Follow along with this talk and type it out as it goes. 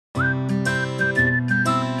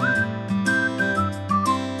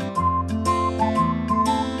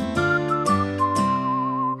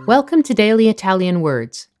Welcome to Daily Italian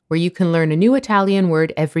Words, where you can learn a new Italian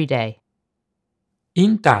word every day.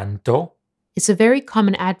 Intanto, It's a very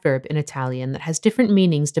common adverb in Italian that has different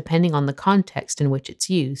meanings depending on the context in which it's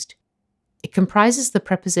used. It comprises the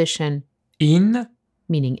preposition in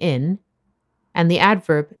meaning in, and the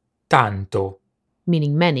adverb tanto,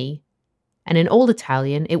 meaning many, and in Old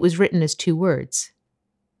Italian it was written as two words.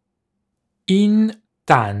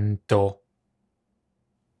 intanto,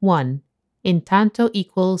 1. Intanto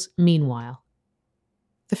equals meanwhile.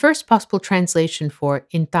 The first possible translation for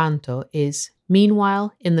intanto is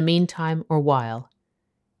meanwhile, in the meantime, or while.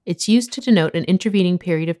 It's used to denote an intervening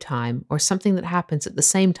period of time or something that happens at the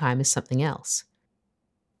same time as something else.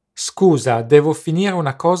 Scusa, devo finire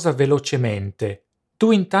una cosa velocemente.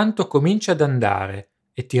 Tu intanto comincia ad andare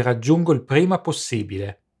e ti raggiungo il prima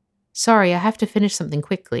possibile. Sorry, I have to finish something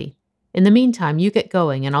quickly. In the meantime, you get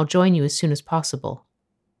going and I'll join you as soon as possible.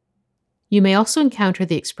 You may also encounter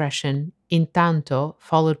the expression intanto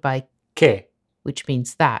followed by Che, which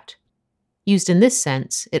means that. Used in this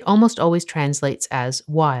sense, it almost always translates as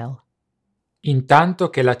while. intanto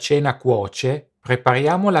che la cena cuoce,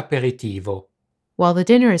 prepariamo l'aperitivo. While the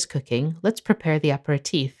dinner is cooking, let's prepare the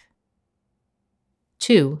aperitif.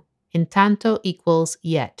 2. Intanto equals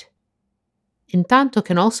yet. Intanto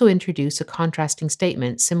can also introduce a contrasting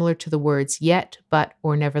statement similar to the words yet, but,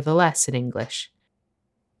 or nevertheless in English.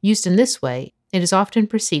 Used in this way, it is often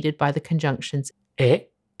preceded by the conjunctions E,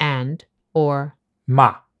 and or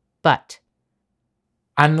ma. but.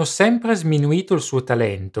 Hanno sempre sminuito il suo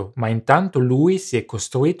talento, ma intanto lui si è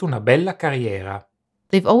costruito una bella carriera.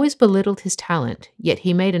 They've always belittled his talent, yet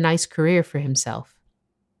he made a nice career for himself.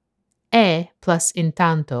 Plus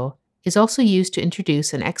intanto is also used to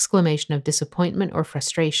introduce an exclamation of disappointment or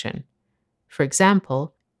frustration. For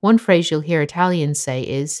example, one phrase you'll hear Italians say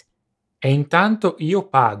is, E intanto io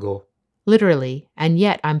pago. literally, and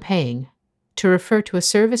yet I'm paying, to refer to a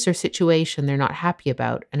service or situation they're not happy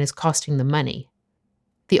about and is costing them money.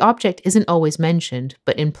 The object isn't always mentioned,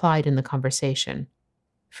 but implied in the conversation.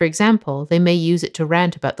 For example, they may use it to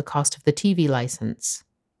rant about the cost of the TV license.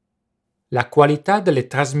 La qualità delle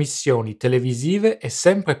trasmissioni televisive è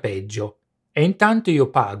sempre peggio. E intanto io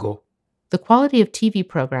pago. The quality of TV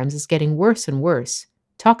programs is getting worse and worse.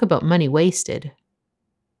 Talk about money wasted.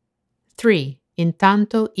 3.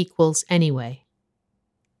 Intanto equals anyway.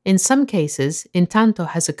 In some cases, intanto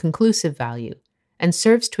has a conclusive value and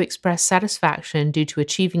serves to express satisfaction due to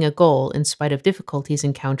achieving a goal in spite of difficulties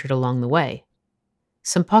encountered along the way.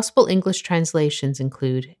 Some possible English translations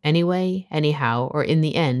include anyway, anyhow, or in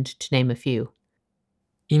the end, to name a few.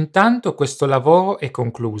 Intanto questo lavoro è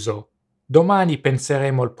concluso. Domani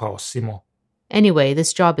penseremo al prossimo. Anyway,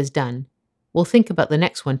 this job is done. We'll think about the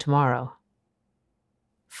next one tomorrow.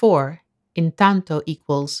 4. Intanto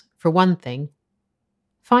equals for one thing.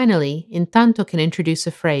 Finally, intanto can introduce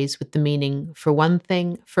a phrase with the meaning for one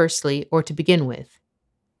thing, firstly, or to begin with.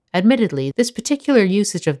 Admittedly, this particular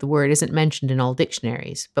usage of the word isn't mentioned in all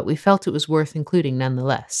dictionaries, but we felt it was worth including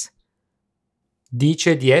nonetheless.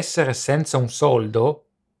 Dice di essere senza un soldo?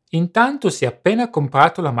 Intanto si è appena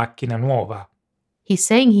comprato la macchina nuova. He's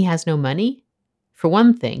saying he has no money? For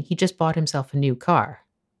one thing, he just bought himself a new car.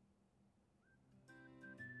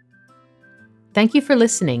 Thank you for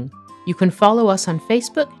listening. You can follow us on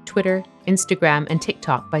Facebook, Twitter, Instagram, and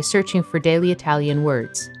TikTok by searching for Daily Italian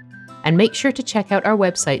Words. And make sure to check out our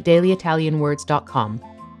website dailyitalianwords.com.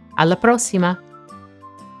 Alla prossima!